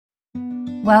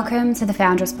Welcome to the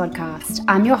Foundress Podcast.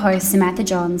 I'm your host, Samantha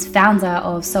Johns, founder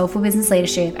of Soulful Business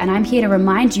Leadership, and I'm here to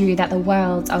remind you that the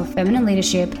worlds of feminine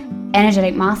leadership,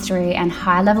 energetic mastery, and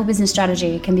high-level business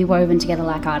strategy can be woven together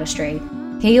like artistry.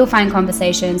 Here you'll find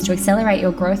conversations to accelerate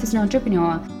your growth as an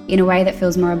entrepreneur in a way that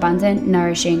feels more abundant,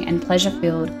 nourishing, and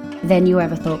pleasure-filled than you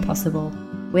ever thought possible.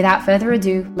 Without further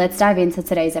ado, let's dive into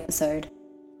today's episode.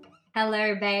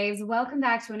 Hello, babes. Welcome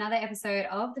back to another episode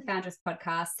of the Foundress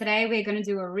Podcast. Today, we're going to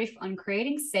do a riff on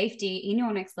creating safety in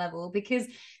your next level, because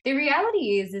the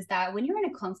reality is that when you're in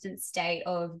a constant state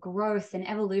of growth and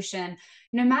evolution,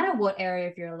 no matter what area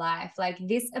of your life, like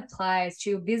this applies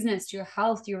to your business, to your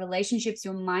health, your relationships,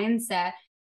 your mindset.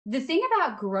 The thing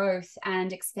about growth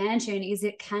and expansion is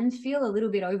it can feel a little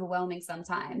bit overwhelming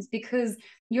sometimes because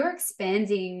you're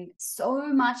expanding so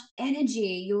much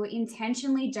energy. You're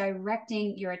intentionally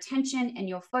directing your attention and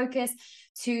your focus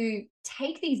to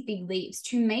take these big leaps,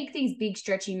 to make these big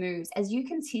stretchy moves as you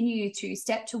continue to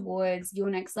step towards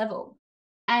your next level.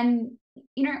 And,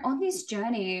 on this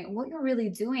journey, what you're really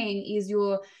doing is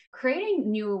you're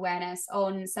creating new awareness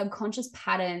on subconscious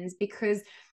patterns, because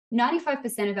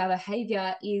 95% of our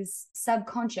behavior is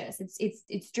subconscious.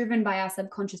 It's driven by our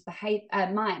subconscious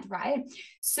mind, right?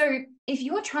 So if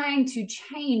you're trying to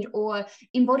change or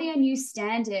embody a new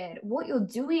standard, what you're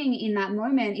doing in that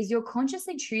moment is you're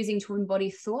consciously choosing to embody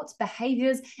thoughts,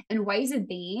 behaviors, and ways of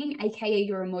being, aka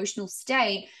your emotional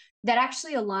state, that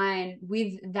actually align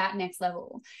with that next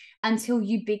level until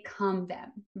you become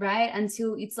them, right?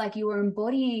 Until it's like you are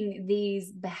embodying these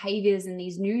behaviors and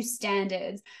these new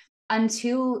standards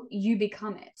until you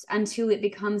become it, until it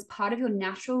becomes part of your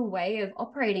natural way of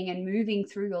operating and moving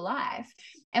through your life.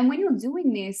 And when you're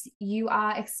doing this, you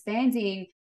are expanding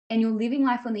and you're living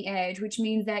life on the edge, which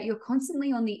means that you're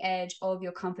constantly on the edge of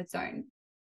your comfort zone.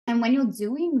 And when you're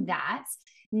doing that,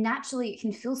 naturally it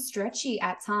can feel stretchy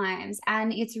at times.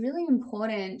 And it's really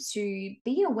important to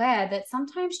be aware that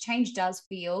sometimes change does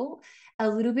feel a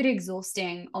little bit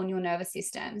exhausting on your nervous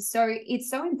system. So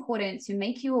it's so important to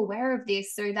make you aware of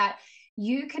this so that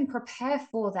you can prepare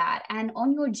for that. And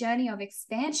on your journey of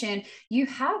expansion, you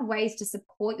have ways to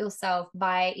support yourself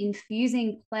by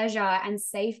infusing pleasure and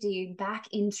safety back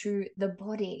into the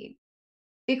body.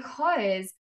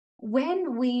 Because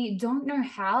when we don't know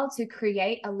how to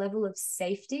create a level of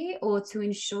safety or to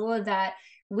ensure that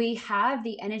we have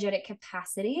the energetic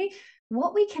capacity,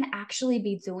 what we can actually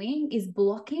be doing is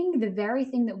blocking the very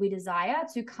thing that we desire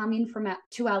to come in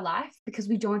to our life, because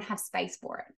we don't have space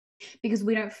for it, because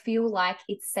we don't feel like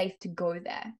it's safe to go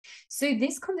there. So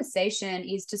this conversation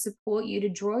is to support you to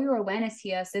draw your awareness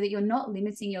here so that you're not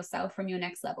limiting yourself from your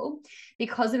next level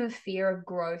because of a fear of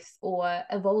growth or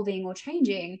evolving or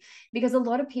changing, because a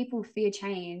lot of people fear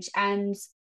change. And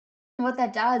what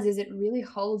that does is it really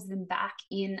holds them back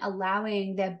in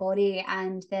allowing their body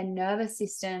and their nervous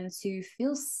system to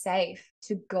feel safe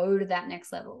to go to that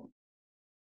next level.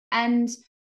 And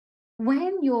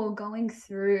when you're going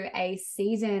through a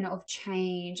season of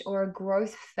change or a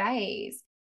growth phase,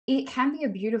 it can be a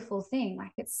beautiful thing.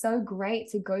 Like, it's so great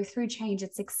to go through change.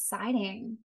 It's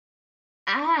exciting.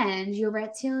 And your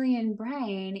reptilian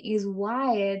brain is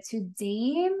wired to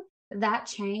deem that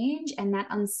change and that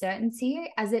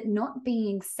uncertainty as it not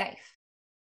being safe.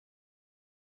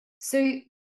 So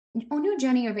on your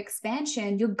journey of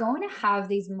expansion, you're going to have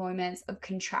these moments of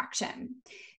contraction.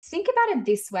 Think about it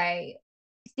this way.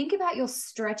 Think about you're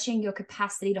stretching your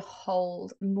capacity to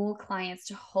hold more clients,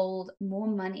 to hold more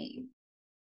money.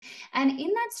 And in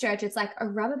that stretch, it's like a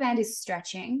rubber band is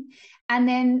stretching and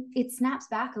then it snaps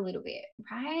back a little bit,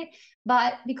 right?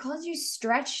 But because you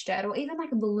stretched it, or even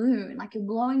like a balloon, like you're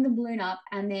blowing the balloon up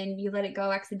and then you let it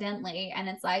go accidentally, and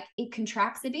it's like it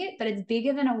contracts a bit, but it's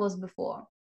bigger than it was before,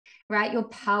 right? Your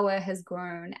power has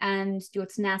grown and your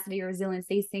tenacity, your resilience,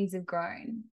 these things have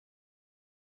grown.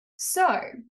 So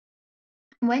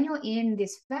when you're in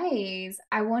this phase,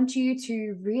 I want you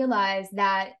to realize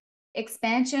that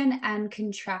expansion and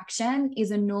contraction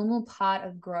is a normal part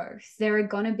of growth. There are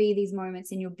going to be these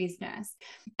moments in your business.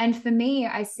 And for me,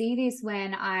 I see this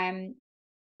when I'm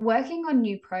working on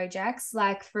new projects,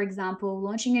 like, for example,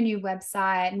 launching a new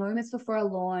website, moments before a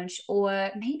launch, or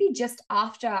maybe just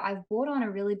after I've brought on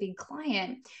a really big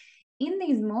client. In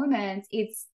these moments,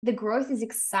 the growth is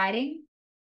exciting.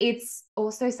 It's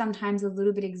also sometimes a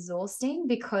little bit exhausting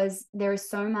because there is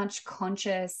so much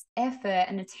conscious effort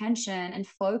and attention and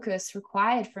focus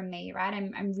required from me, right?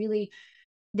 I'm really,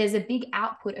 there's a big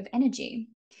output of energy.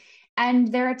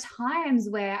 And there are times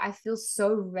where I feel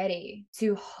so ready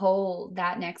to hold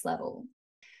that next level.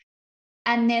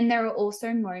 And then there are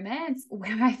also moments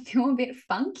where I feel a bit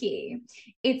funky.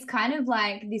 It's kind of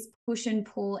like this push and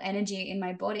pull energy in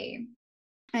my body.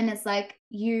 And it's like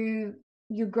you're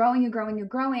growing, you're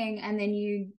growing, and then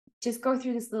you just go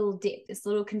through this little dip, this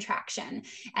little contraction.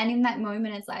 And in that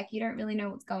moment, it's like you don't really know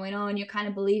what's going on. You're kind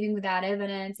of believing without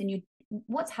evidence, and you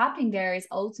what's happening there is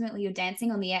ultimately you're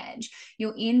dancing on the edge.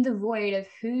 You're in the void of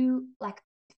who, like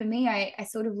for me, I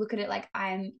sort of look at it like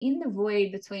I'm in the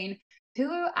void between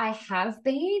who I have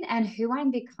been and who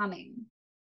I'm becoming.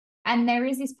 And there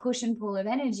is this push and pull of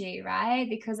energy, right?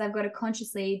 Because I've got to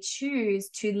consciously choose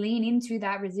to lean into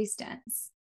that resistance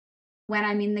when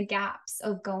I'm in the gaps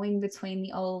of going between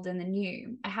the old and the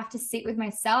new. I have to sit with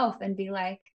myself and be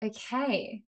like,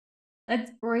 okay,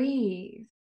 let's breathe.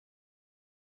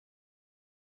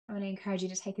 I want to encourage you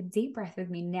to take a deep breath with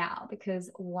me now, because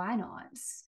why not?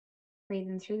 Breathe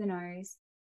in through the nose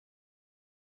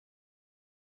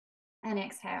and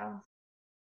exhale.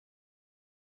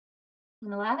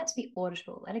 And allow that to be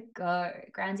audible. Let it go.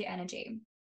 It grounds your energy.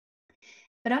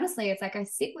 But honestly, it's like I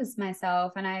sit with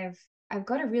myself and I've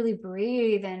got to really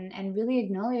breathe and really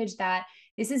acknowledge that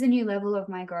this is a new level of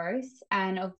my growth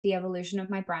and of the evolution of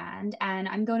my brand. And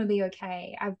I'm going to be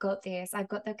okay. I've got this. I've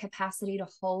got the capacity to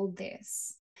hold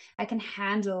this. I can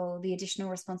handle the additional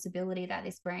responsibility that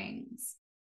this brings.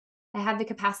 I have the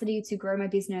capacity to grow my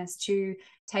business, to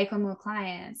take on more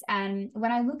clients. And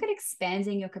when I look at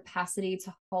expanding your capacity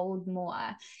to hold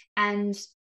more and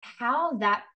how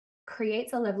that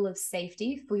creates a level of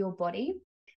safety for your body,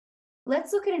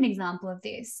 let's look at an example of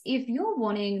this. If you're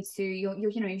wanting to,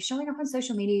 you're showing up on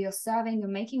social media, you're serving, you're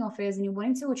making offers, and you're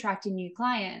wanting to attract in new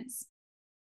clients,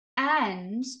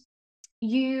 and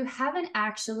you haven't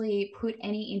actually put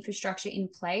any infrastructure in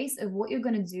place of what you're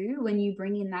going to do when you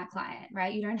bring in that client,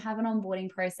 right? You don't have an onboarding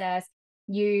process.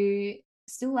 You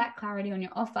still lack clarity on your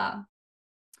offer.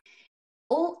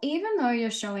 Or even though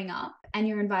you're showing up and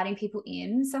you're inviting people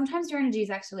in, sometimes your energy is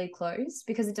actually closed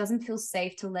because it doesn't feel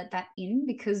safe to let that in,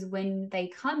 because when they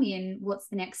come in, what's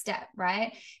the next step,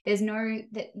 right? There's no,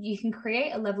 that you can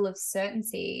create a level of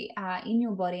certainty in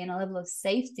your body and a level of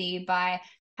safety by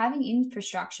having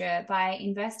infrastructure, by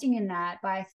investing in that,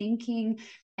 by thinking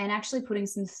and actually putting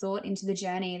some thought into the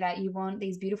journey that you want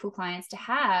these beautiful clients to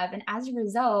have. And as a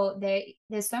result,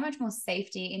 there's so much more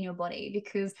safety in your body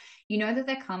because you know that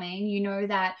they're coming, you know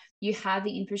that you have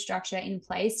the infrastructure in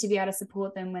place to be able to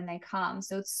support them when they come.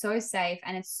 So it's so safe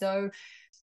and it's so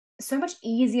much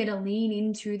easier to lean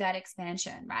into that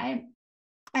expansion, right?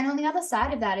 And on the other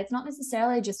side of that, it's not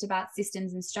necessarily just about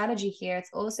systems and strategy here.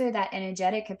 It's also that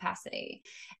energetic capacity.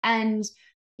 And,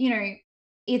 you know,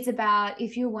 it's about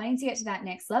if you're wanting to get to that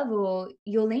next level,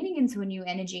 you're leaning into a new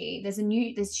energy.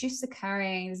 There's shifts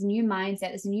occurring, there's a new mindset,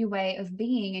 there's a new way of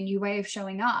being, a new way of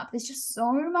showing up. There's just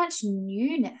so much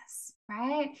newness,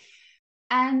 right?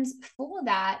 And for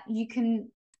that, it can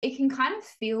kind of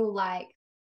feel like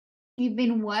you've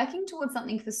been working towards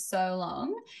something for so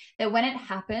long that when it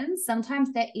happens,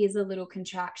 sometimes there is a little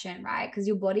contraction, right? Because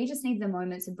your body just needs a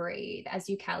moment to breathe as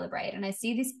you calibrate. And I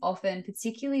see this often,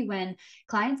 particularly when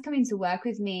clients come in to work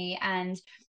with me and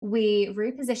we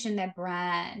reposition their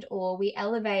brand or we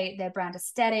elevate their brand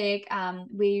aesthetic.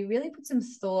 We really put some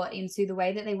thought into the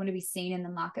way that they want to be seen in the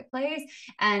marketplace.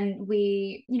 And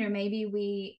maybe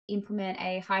we implement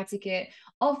a high ticket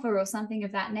offer or something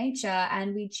of that nature,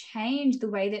 and we change the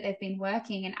way that they've been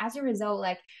working. And as a result,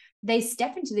 like they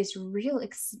step into this real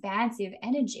expansive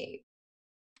energy.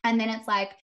 And then it's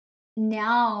like,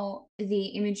 now the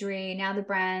imagery, now the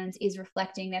brand is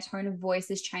reflecting, their tone of voice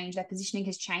has changed, their positioning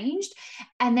has changed,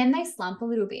 and then they slump a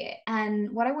little bit.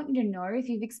 And what I want you to know, if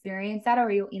you've experienced that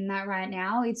or you're in that right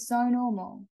now, it's so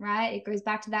normal, right? It goes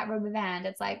back to that rubber band.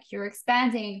 It's like you're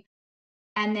expanding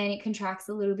and then it contracts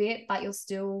a little bit, but you're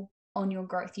still on your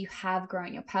growth. You have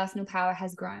grown, your personal power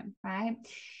has grown, right?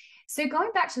 So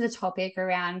going back to the topic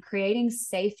around creating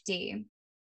safety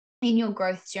in your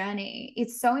growth journey,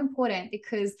 it's so important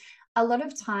because a lot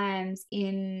of times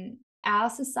in our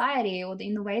society or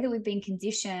in the way that we've been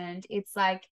conditioned, it's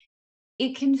like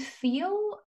it can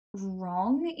feel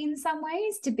wrong in some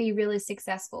ways to be really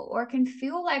successful, or it can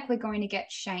feel like we're going to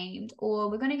get shamed or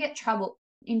we're going to get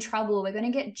in trouble, we're going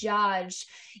to get judged.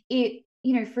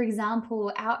 For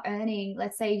example, out earning,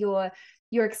 let's say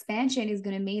your expansion is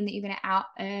going to mean that you're going to out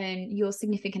earn your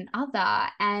significant other,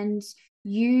 and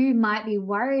you might be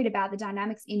worried about the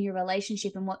dynamics in your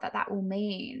relationship and what that will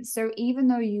mean. So even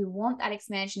though you want that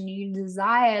expansion, you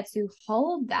desire to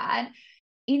hold that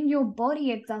in your body,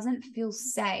 it doesn't feel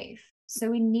safe. So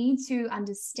we need to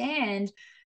understand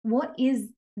what is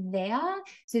there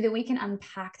so that we can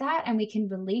unpack that and we can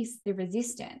release the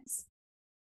resistance.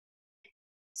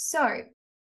 So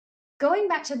going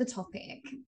back to the topic,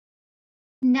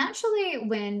 naturally,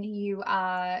 when you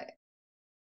are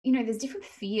there's different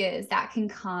fears that can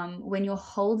come when you're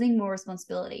holding more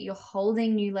responsibility, you're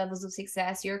holding new levels of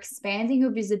success, you're expanding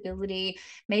your visibility.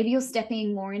 Maybe you're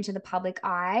stepping more into the public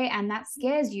eye and that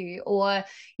scares you, or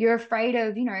you're afraid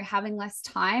of, having less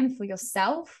time for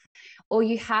yourself, or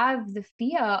you have the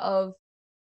fear of,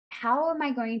 how am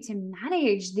I going to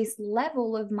manage this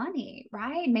level of money,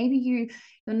 right? Maybe you're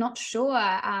not sure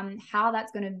how you're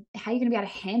going to be able to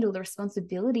handle the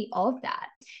responsibility of that.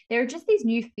 There are just these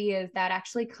new fears that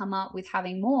actually come up with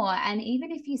having more. And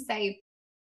even if you say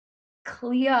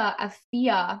clear a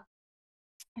fear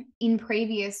in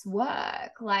previous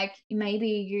work, like maybe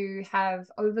you have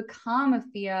overcome a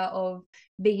fear of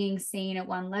being seen at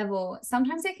one level,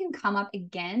 sometimes it can come up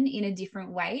again in a different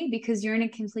way because you're in a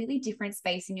completely different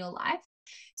space in your life.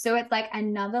 So it's like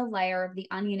another layer of the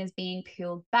onion is being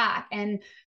peeled back. And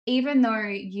even though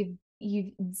you've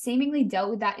seemingly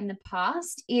dealt with that in the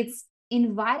past, it's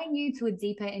inviting you to a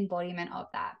deeper embodiment of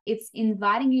that. It's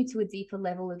inviting you to a deeper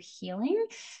level of healing.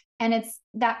 And it's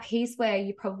that piece where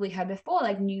you probably heard before,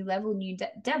 like new level, new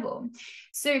devil.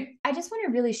 So I just want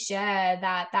to really share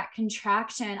that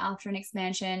contraction after an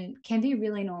expansion can be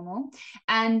really normal.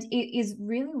 And it is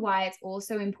really why it's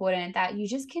also important that you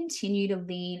just continue to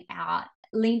lean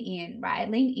in, right?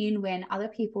 Lean in when other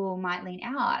people might lean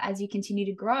out as you continue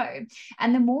to grow.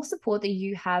 And the more support that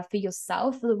you have for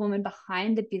yourself, for the woman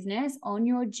behind the business on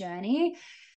your journey,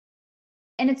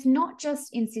 and it's not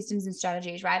just in systems and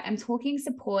strategies, right? I'm talking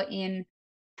support in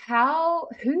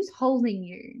who's holding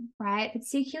you, right?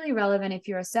 Particularly relevant if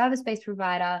you're a service-based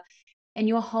provider and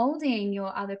you're holding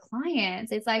your other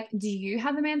clients. It's like, do you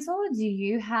have a mentor? Do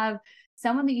you have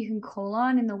someone that you can call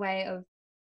on in the way of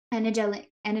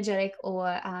energetic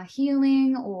or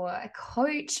healing, or a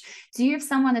coach? Do you have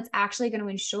someone that's actually going to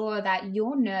ensure that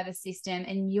your nervous system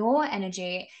and your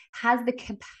energy has the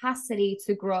capacity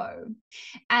to grow?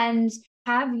 And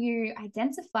have you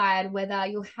identified whether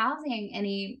you're housing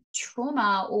any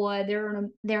trauma, or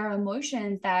there are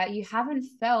emotions that you haven't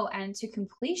felt and to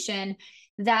completion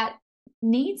that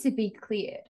need to be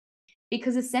cleared?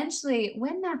 Because essentially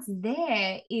when that's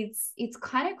there, it's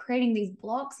kind of creating these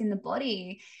blocks in the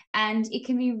body, and it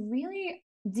can be really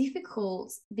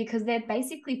difficult because they're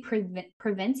basically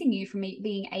preventing you from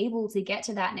being able to get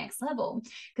to that next level.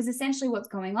 Because essentially what's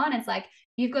going on is like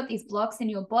you've got these blocks in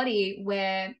your body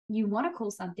where you want to call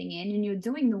something in and you're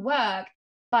doing the work,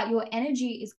 but your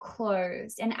energy is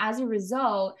closed, and as a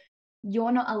result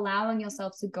you're not allowing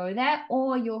yourself to go there,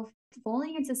 or you're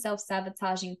falling into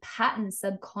self-sabotaging patterns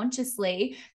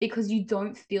subconsciously because you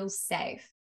don't feel safe,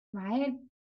 right?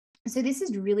 So this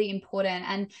is really important.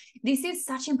 And this is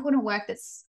such important work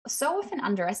that's so often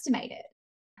underestimated.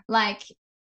 Like,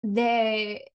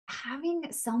 they're having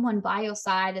someone by your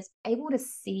side that's able to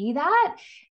see that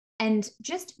and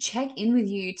just check in with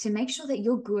you to make sure that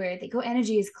you're good, that your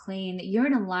energy is clean, that you're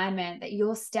in alignment, that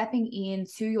you're stepping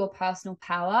into your personal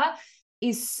power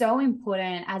is so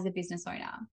important as a business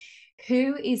owner.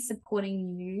 Who is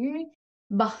supporting you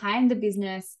behind the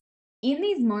business in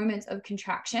these moments of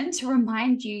contraction to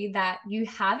remind you that you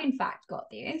have in fact got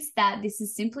this, that this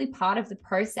is simply part of the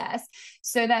process,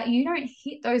 so that you don't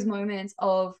hit those moments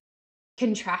of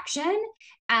contraction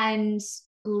and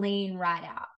lean right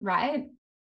out, right?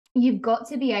 You've got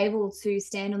to be able to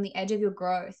stand on the edge of your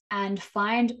growth and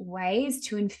find ways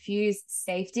to infuse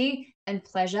safety and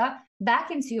pleasure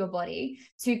back into your body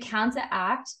to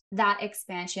counteract that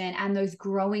expansion and those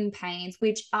growing pains,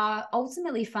 which are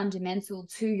ultimately fundamental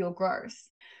to your growth.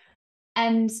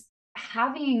 And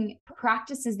having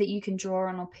practices that you can draw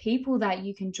on, or people that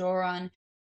you can draw on,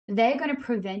 they're going to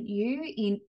prevent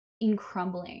you in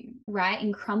crumbling, right?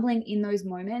 In crumbling in those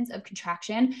moments of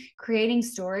contraction, creating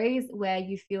stories where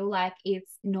you feel like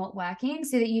it's not working,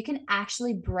 so that you can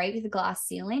actually break the glass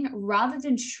ceiling rather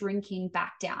than shrinking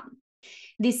back down.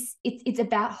 It's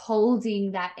about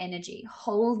holding that energy,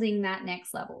 holding that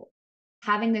next level.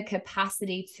 Having the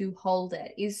capacity to hold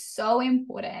it is so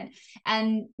important.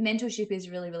 And mentorship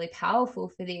is really, really powerful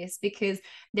for this, because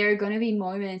there are going to be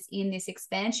moments in this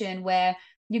expansion where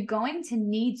you're going to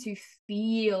need to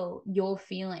feel your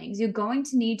feelings. You're going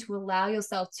to need to allow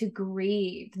yourself to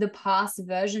grieve the past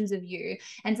versions of you,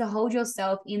 and to hold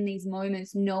yourself in these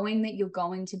moments knowing that you're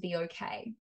going to be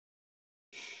okay.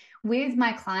 With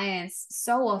my clients,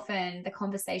 so often the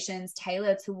conversations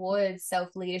tailor towards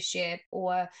self-leadership,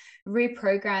 or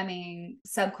reprogramming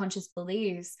subconscious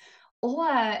beliefs,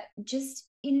 or just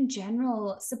in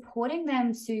general supporting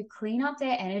them to clean up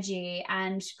their energy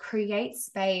and create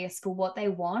space for what they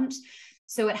want,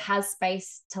 so it has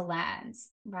space to land,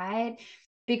 right?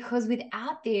 Because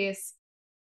without this,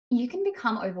 you can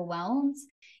become overwhelmed.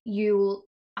 You'll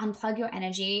unplug your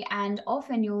energy, and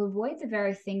often you'll avoid the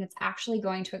very thing that's actually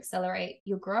going to accelerate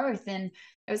your growth. And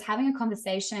I was having a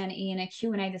conversation in a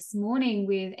Q&A this morning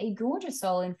with a gorgeous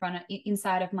soul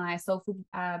inside of my Soulful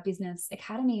Business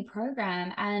Academy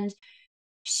program, and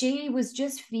she was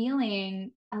just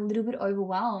feeling a little bit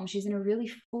overwhelmed. She's in a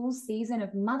really full season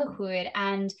of motherhood,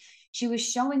 and she was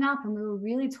showing up, and we were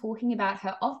really talking about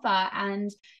her offer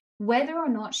and whether or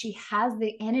not she has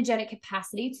the energetic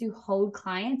capacity to hold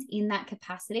clients in that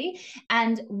capacity,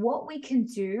 and what we can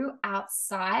do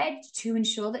outside to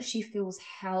ensure that she feels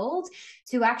held,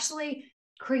 to actually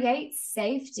create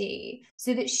safety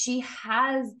so that she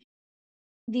has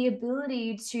the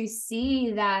ability to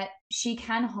see that she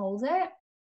can hold it,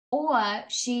 or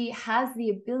she has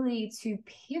the ability to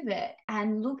pivot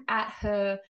and look at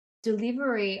her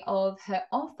delivery of her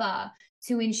offer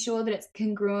to ensure that it's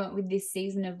congruent with this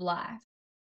season of life.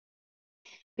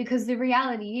 Because the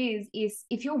reality is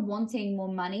if you're wanting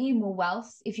more money, more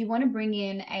wealth, if you want to bring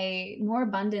in a more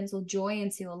abundance or joy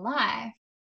into your life,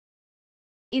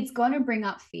 it's going to bring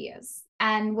up fears.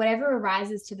 And whatever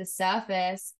arises to the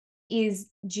surface is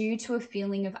due to a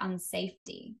feeling of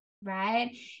unsafety,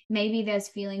 right? Maybe there's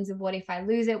feelings of, what if I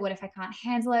lose it? What if I can't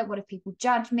handle it? What if people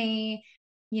judge me?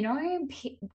 You know,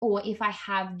 or if I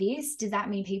have this, does that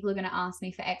mean people are going to ask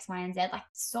me for X, Y, and Z? Like,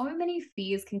 so many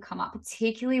fears can come up,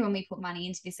 particularly when we put money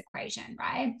into this equation,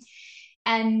 right?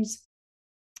 And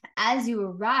as you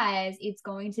arise, it's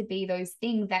going to be those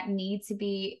things that need to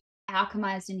be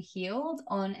alchemized and healed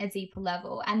on a deeper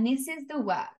level. And this is the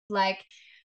work. Like,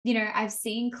 you know, I've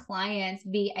seen clients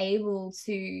be able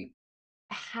to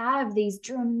have these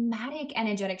dramatic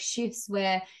energetic shifts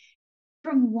where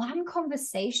from one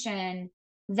conversation,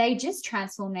 they just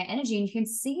transform their energy, and you can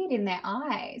see it in their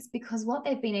eyes, because what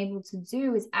they've been able to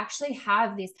do is actually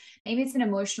have this, maybe it's an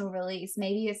emotional release,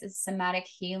 maybe it's a somatic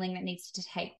healing that needs to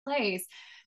take place.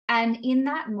 And in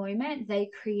that moment, they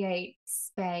create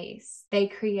space, they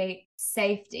create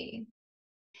safety.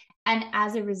 And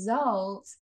as a result,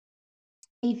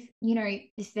 if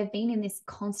they've been in this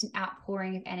constant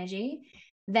outpouring of energy,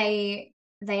 they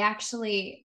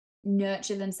actually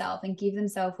nurture themselves and give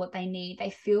themselves what they need. They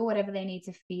feel whatever they need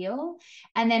to feel.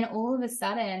 And then all of a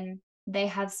sudden, they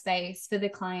have space for the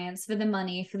clients, for the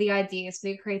money, for the ideas, for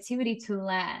the creativity to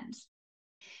land.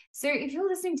 So if you're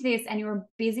listening to this and you're a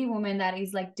busy woman that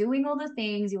is like doing all the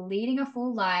things, you're leading a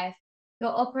full life,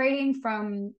 you're operating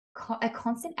from a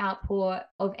constant outpour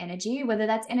of energy, whether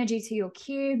that's energy to your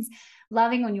kids,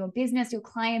 loving on your business, your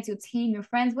clients, your team, your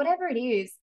friends, whatever it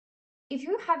is, if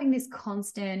you're having this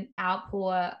constant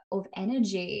outpour of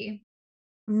energy,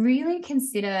 really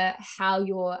consider how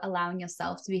you're allowing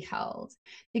yourself to be held.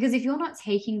 Because if you're not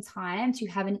taking time to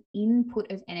have an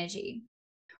input of energy,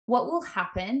 what will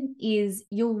happen is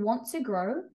you'll want to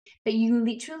grow, but you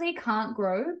literally can't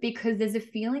grow because there's a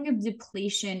feeling of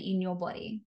depletion in your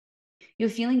body. You're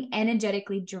feeling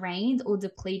energetically drained or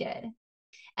depleted.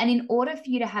 And in order for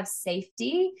you to have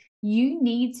safety, you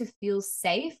need to feel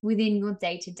safe within your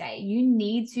day-to-day. You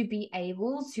need to be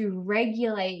able to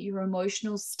regulate your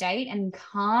emotional state and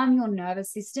calm your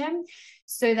nervous system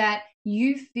so that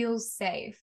you feel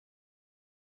safe.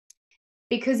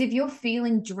 Because if you're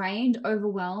feeling drained,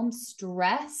 overwhelmed,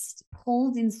 stressed,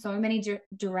 pulled in so many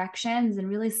directions and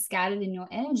really scattered in your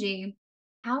energy,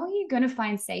 how are you going to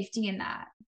find safety in that?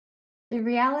 The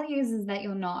reality is that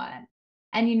you're not.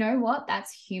 And you know what?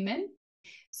 That's human.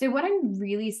 So what I'm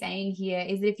really saying here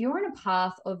is that if you're on a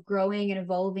path of growing and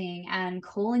evolving and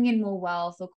calling in more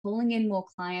wealth or calling in more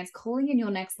clients, calling in your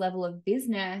next level of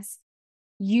business,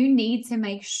 you need to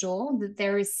make sure that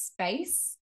there is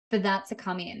space for that to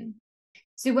come in.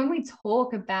 So when we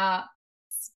talk about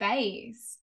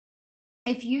space,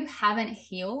 if you haven't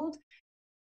healed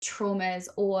traumas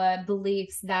or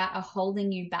beliefs that are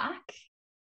holding you back,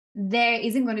 there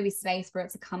isn't going to be space for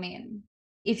it to come in.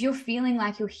 If you're feeling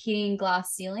like you're hitting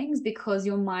glass ceilings because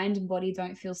your mind and body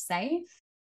don't feel safe,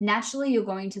 naturally you're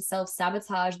going to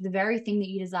self-sabotage the very thing that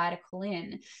you desire to call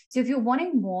in. So if you're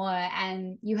wanting more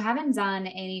and you haven't done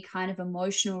any kind of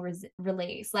emotional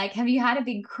release, like have you had a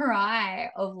big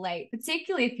cry of late,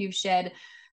 particularly if you've shed,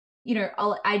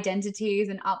 identities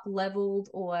and up leveled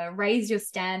or raised your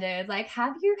standards, like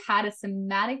have you had a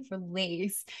somatic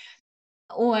release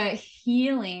or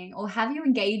healing, or have you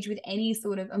engaged with any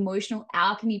sort of emotional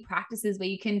alchemy practices where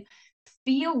you can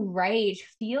feel rage,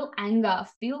 feel anger,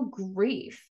 feel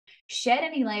grief, shed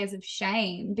any layers of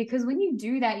shame? Because when you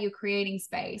do that, you're creating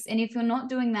space. And if you're not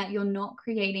doing that, you're not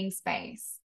creating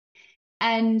space.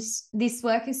 And this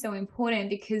work is so important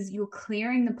because you're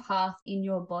clearing the path in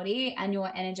your body and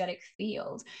your energetic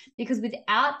field. Because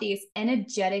without this,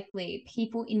 energetically,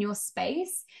 people in your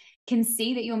space can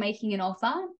see that you're making an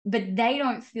offer, but they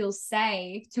don't feel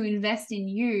safe to invest in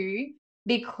you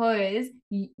because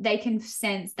they can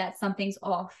sense that something's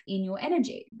off in your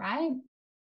energy, right?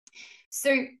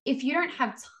 So if you don't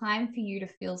have time for you to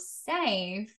feel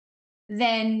safe,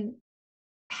 then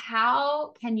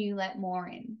how can you let more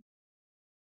in?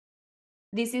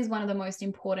 This is one of the most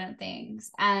important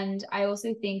things. And I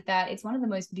also think that it's one of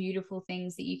the most beautiful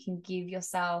things that you can give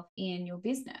yourself in your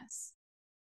business.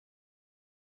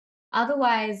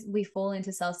 Otherwise, we fall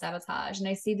into self-sabotage. And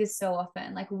I see this so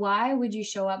often. Like, why would you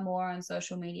show up more on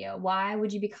social media? Why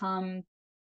would you become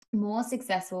more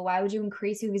successful? Why would you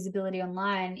increase your visibility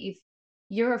online if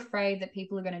you're afraid that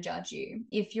people are going to judge you?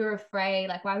 If you're afraid,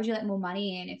 like, why would you let more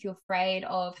money in if you're afraid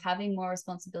of having more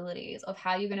responsibilities, of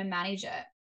how you're going to manage it?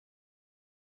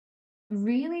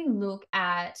 Really look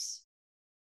at,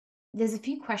 there's a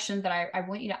few questions that I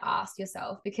want you to ask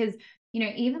yourself, because,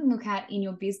 even look at in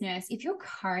your business, if you're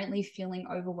currently feeling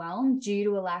overwhelmed due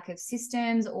to a lack of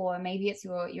systems, or maybe it's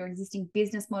your existing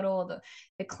business model, or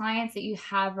the clients that you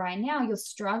have right now, you're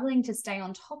struggling to stay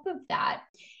on top of that,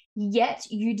 yet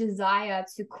you desire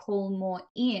to call more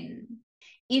in.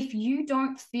 If you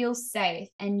don't feel safe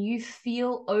and you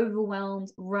feel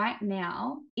overwhelmed right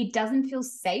now, it doesn't feel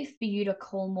safe for you to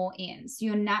call more in. So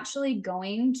you're naturally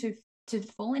going to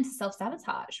fall into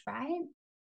self-sabotage, right?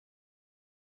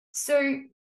 So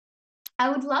I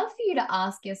would love for you to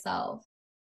ask yourself,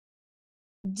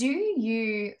 do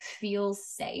you feel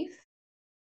safe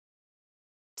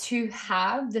to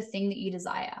have the thing that you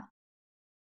desire,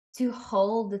 to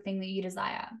hold the thing that you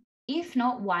desire? If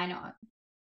not, why not?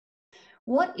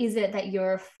 What is it that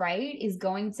you're afraid is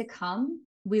going to come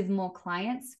with more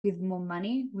clients, with more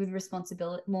money, with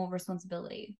more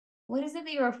responsibility? What is it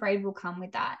that you're afraid will come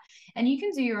with that? And you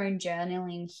can do your own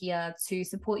journaling here to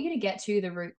support you to get to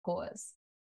the root cause.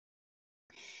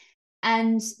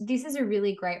 And this is a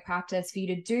really great practice for you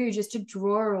to do, just to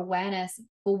draw awareness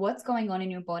for what's going on in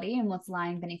your body and what's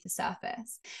lying beneath the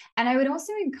surface. And I would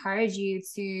also encourage you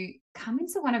to come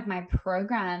into one of my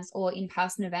programs or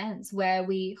in-person events where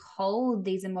we hold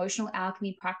these emotional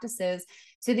alchemy practices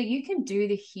so that you can do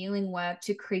the healing work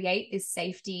to create this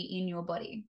safety in your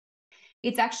body.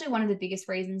 It's actually one of the biggest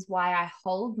reasons why I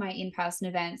hold my in-person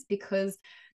events, because,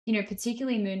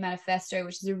 particularly Moon Manifesto,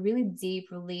 which is a really deep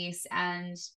release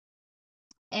and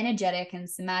energetic and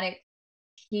somatic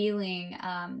healing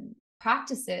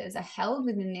practices are held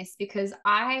within this, because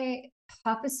I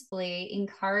purposefully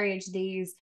encourage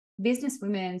these business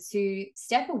women to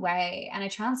step away, and I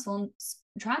transport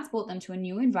them to a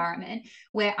new environment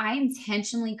where I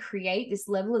intentionally create this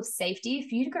level of safety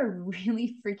for you to go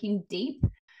really freaking deep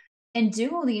and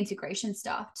do all the integration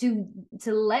stuff, to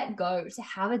let go, to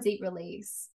have a deep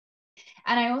release.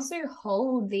 And I also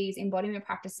hold these embodiment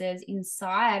practices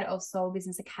inside of Soul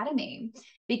Business Academy,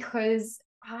 because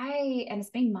and it's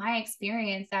been my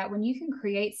experience that when you can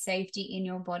create safety in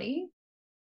your body,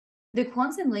 the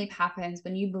quantum leap happens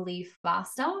when you believe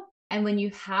faster and when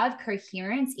you have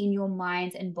coherence in your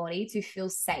mind and body to feel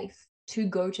safe to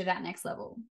go to that next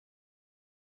level.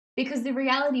 Because the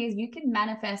reality is, you can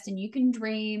manifest and you can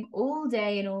dream all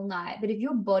day and all night, but if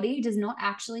your body does not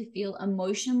actually feel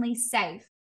emotionally safe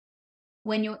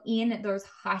when you're in those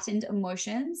heightened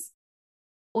emotions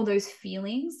or those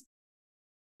feelings,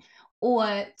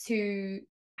 or to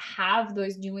have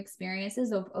those new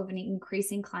experiences of an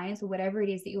increasing clients or whatever it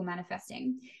is that you're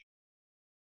manifesting,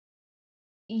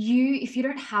 if you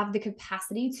don't have the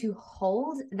capacity to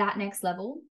hold that next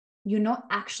level, you're not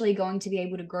actually going to be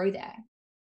able to grow there.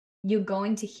 You're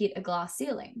going to hit a glass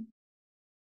ceiling.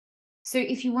 So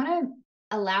if you want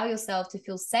to allow yourself to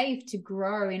feel safe to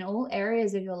grow in all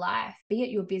areas of your life, be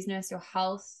it your business, your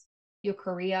health, your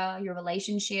career, your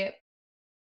relationship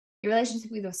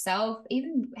with yourself,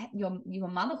 even your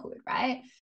motherhood, right?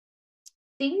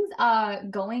 Things are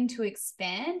going to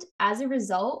expand as a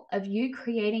result of you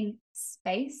creating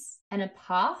space and a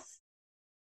path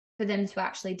for them to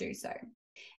actually do so.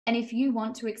 And if you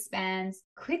want to expand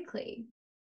quickly,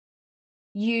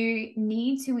 you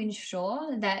need to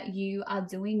ensure that you are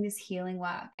doing this healing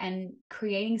work and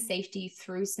creating safety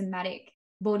through somatic,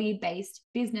 body-based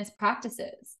business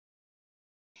practices.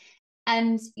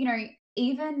 And,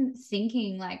 even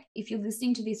thinking, like, if you're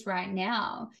listening to this right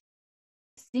now,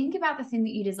 think about the thing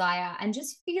that you desire and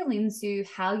just feel into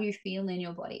how you feel in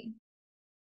your body.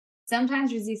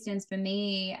 Sometimes resistance for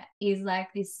me is like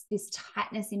this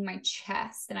tightness in my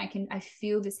chest, and I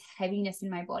feel this heaviness in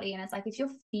my body. And it's like, if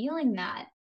you're feeling that,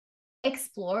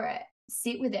 explore it,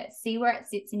 sit with it, see where it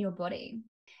sits in your body,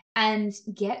 and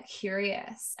get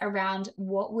curious around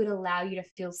what would allow you to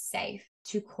feel safe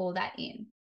to call that in.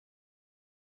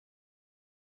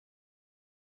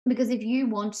 Because if you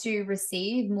want to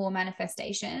receive more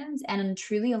manifestations and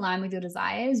truly align with your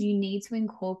desires, you need to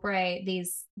incorporate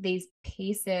these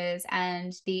pieces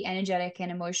and the energetic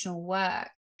and emotional work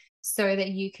so that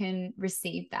you can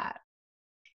receive that.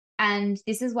 And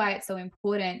this is why it's so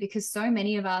important, because so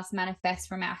many of us manifest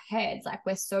from our heads. Like,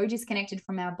 we're so disconnected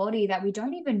from our body that we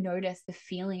don't even notice the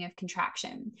feeling of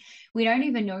contraction. We don't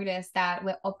even notice that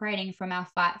we're operating from our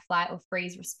fight, flight, or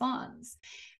freeze response.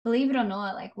 Believe it or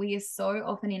not, like, we are so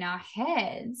often in our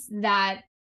heads that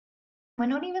we're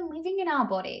not even living in our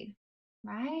body,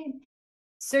 right?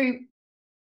 So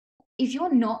if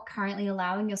you're not currently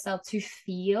allowing yourself to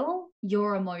feel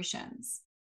your emotions,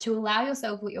 to allow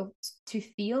yourself to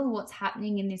feel what's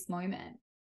happening in this moment,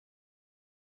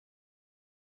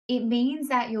 it means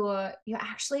that you're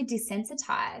actually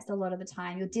desensitized a lot of the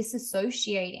time. You're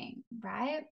disassociating,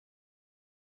 right?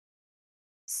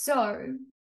 So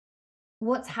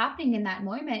what's happening in that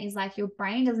moment is, like, your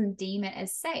brain doesn't deem it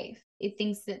as safe. It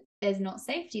thinks that there's not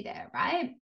safety there,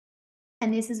 right?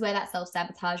 And this is where that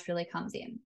self-sabotage really comes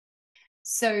in.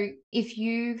 So if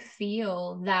you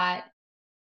feel that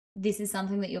this is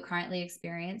something that you're currently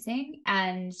experiencing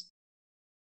and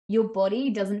your body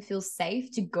doesn't feel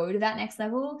safe to go to that next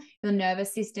level, your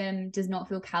nervous system does not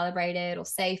feel calibrated or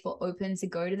safe or open to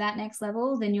go to that next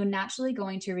level, then you're naturally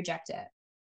going to reject it.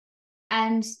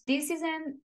 And this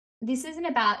isn't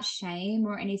about shame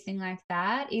or anything like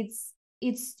that. It's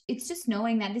just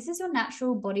knowing that this is your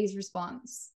natural body's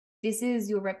response. This is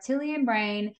your reptilian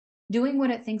brain doing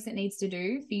what it thinks it needs to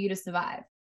do for you to survive.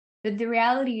 But the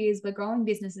reality is, we're growing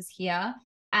businesses here,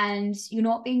 and you're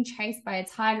not being chased by a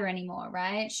tiger anymore,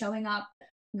 right? Showing up,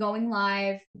 going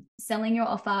live, selling your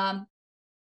offer.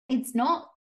 It's not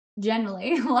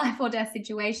generally life or death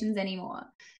situations anymore.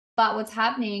 But what's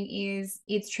happening is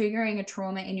it's triggering a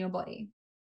trauma in your body.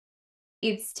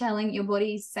 It's telling your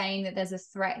body, saying that there's a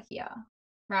threat here,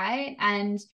 right?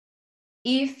 And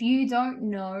if you don't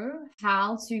know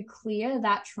how to clear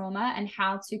that trauma and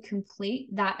how to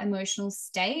complete that emotional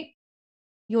state,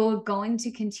 you're going to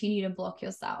continue to block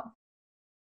yourself.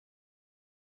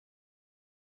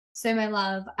 So, my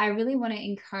love, I really want to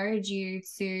encourage you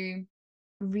to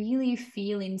really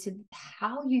feel into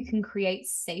how you can create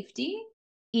safety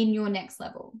in your next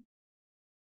level.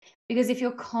 Because if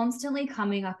you're constantly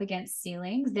coming up against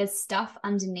ceilings, there's stuff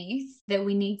underneath that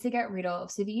we need to get rid of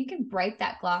so that you can break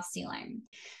that glass ceiling,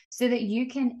 so that you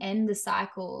can end the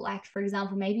cycle. Like, for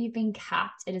example, maybe you've been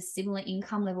capped at a similar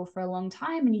income level for a long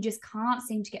time and you just can't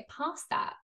seem to get past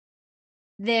that.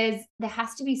 There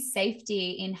has to be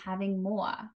safety in having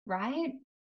more, right?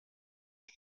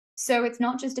 So it's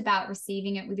not just about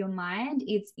receiving it with your mind,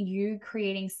 it's you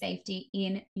creating safety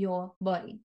in your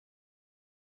body.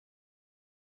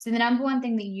 So the number one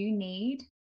thing that you need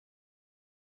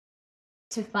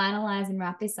to finalize and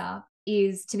wrap this up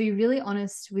is to be really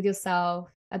honest with yourself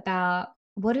about,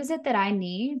 what is it that I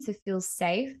need to feel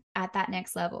safe at that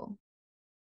next level?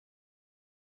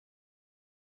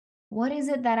 What is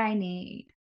it that I need?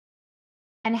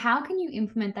 And how can you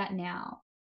implement that now?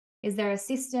 Is there a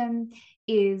system?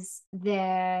 Is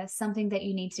there something that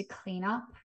you need to clean up?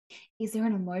 Is there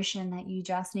an emotion that you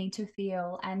just need to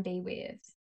feel and be with?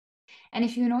 And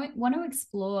if you want to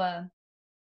explore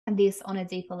this on a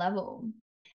deeper level,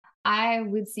 I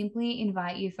would simply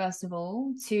invite you, first of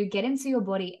all, to get into your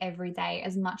body every day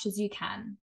as much as you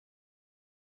can.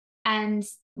 And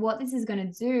what this is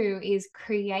going to do is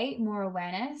create more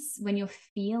awareness when you're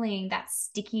feeling that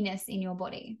stickiness in your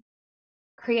body.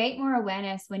 Create more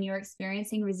awareness when you're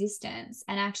experiencing resistance,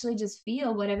 and actually just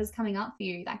feel whatever's coming up for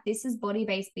you. Like, this is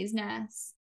body-based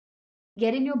business.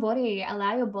 Get in your body,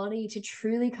 allow your body to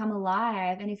truly come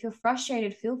alive. And if you're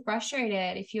frustrated, feel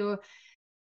frustrated. If you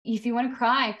want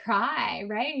to cry,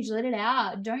 rage, let it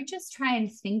out. Don't just try and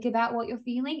think about what you're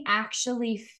feeling,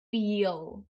 actually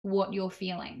feel what you're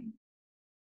feeling.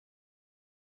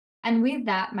 And with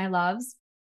that, my loves,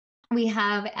 we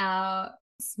have our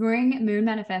Spring Moon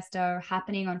Manifesto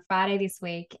happening on Friday this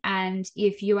week. And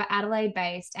if you are Adelaide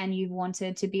based and you've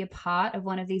wanted to be a part of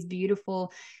one of these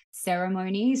beautiful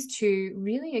ceremonies to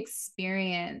really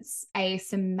experience a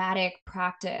somatic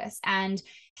practice and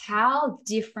how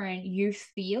different you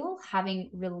feel having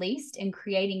released and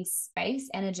creating space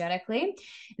energetically,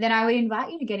 then I would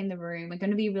invite you to get in the room. We're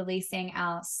going to be releasing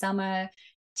our summer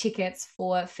tickets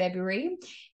for February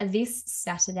this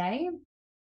Saturday.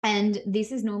 And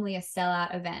this is normally a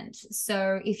sellout event.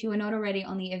 So if you are not already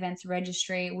on the events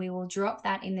registry, we will drop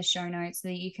that in the show notes so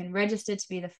that you can register to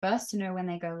be the first to know when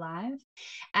they go live.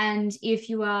 And if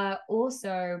you are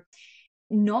also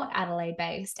not Adelaide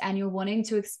based and you're wanting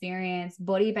to experience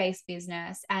body-based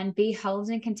business and be held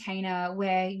in a container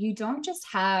where you don't just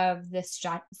have the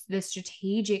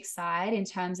strategic side in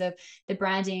terms of the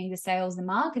branding, the sales, the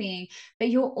marketing, but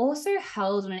you're also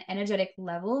held on an energetic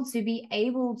level to be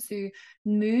able to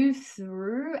move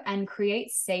through and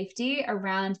create safety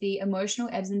around the emotional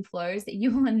ebbs and flows that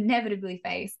you will inevitably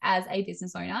face as a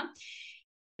business owner,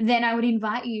 then I would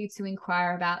invite you to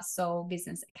inquire about Soul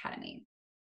Business Academy.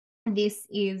 This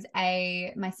is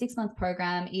my 6-month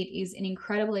program. It is an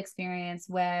incredible experience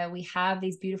where we have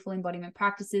these beautiful embodiment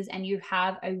practices and you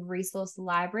have a resource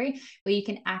library where you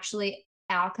can actually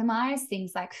alchemize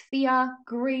things like fear,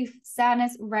 grief,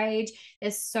 sadness, rage.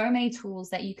 There's so many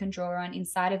tools that you can draw on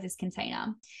inside of this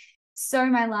container. So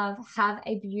my love, have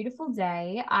a beautiful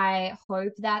day. I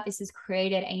hope that this has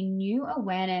created a new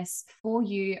awareness for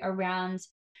you around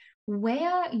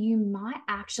where you might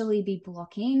actually be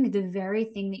blocking the very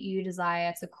thing that you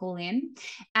desire to call in,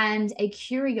 and a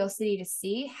curiosity to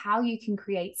see how you can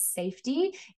create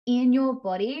safety in your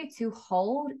body to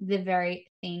hold the very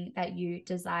thing that you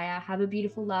desire. Have a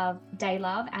beautiful day,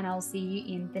 love, and I'll see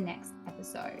you in the next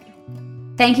episode.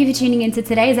 Thank you for tuning into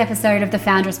today's episode of the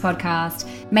Foundress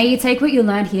Podcast. May you take what you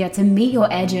learned here to meet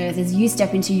your edges as you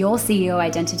step into your CEO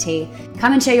identity.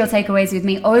 Come and share your takeaways with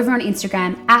me over on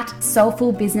Instagram at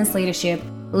Soulful Business Leadership.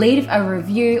 Leave a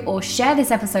review or share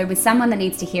this episode with someone that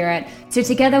needs to hear it, so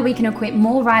together we can equip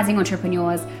more rising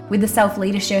entrepreneurs with the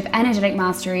self-leadership, energetic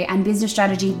mastery, and business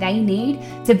strategy they need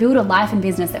to build a life and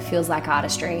business that feels like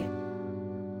artistry.